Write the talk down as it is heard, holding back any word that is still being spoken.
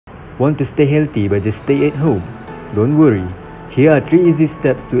Want to stay healty but just stay at home? Don't worry, here are 3 easy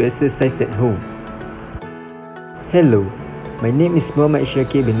steps to exercise at home. Hello, my name is Muhammad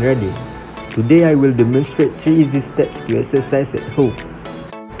Shakir bin Radin. Today I will demonstrate 3 easy steps to exercise at home.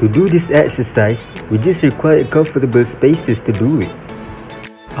 To do this exercise, we just require comfortable spaces to do it.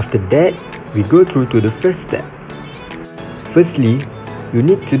 After that, we go through to the first step. Firstly, you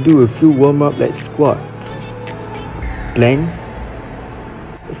need to do a few warm-up like squats, planks,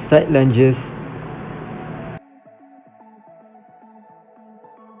 side lunges,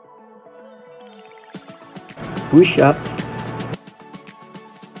 push-ups,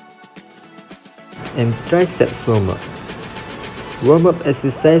 and triceps warm-up. Warm-up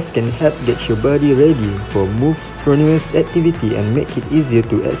exercise can help get your body ready for more strenuous activity and make it easier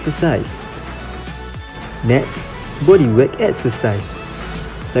to exercise. Next, body weight exercise.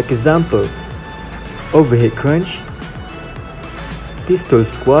 Like example, overhead crunch, pistol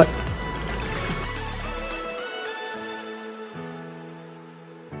squat,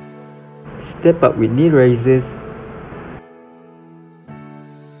 step up with knee raises,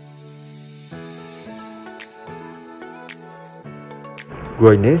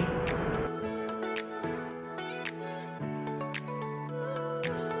 groiners,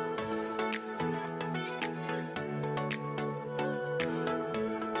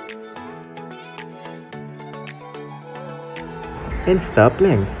 and star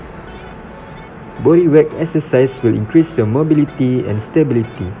planks. Body weight exercise will increase your mobility and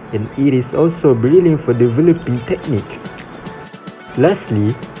stability, and it is also brilliant for developing technique.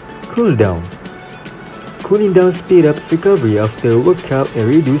 Lastly, cool down. Cooling down speed up recovery after a workout and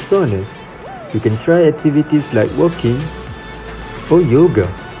reduce soreness. You can try activities like walking or yoga.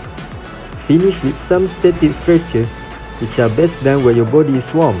 Finish with some static stretches, which are best done when your body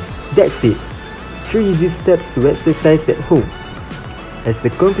is warm. That's it. 3 easy steps to exercise at home. As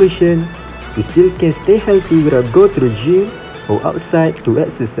the conclusion, you still can stay healthy without go to the gym or outside to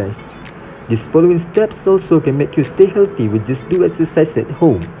exercise. These following steps also can make you stay healthy with just do exercise at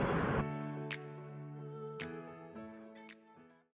home.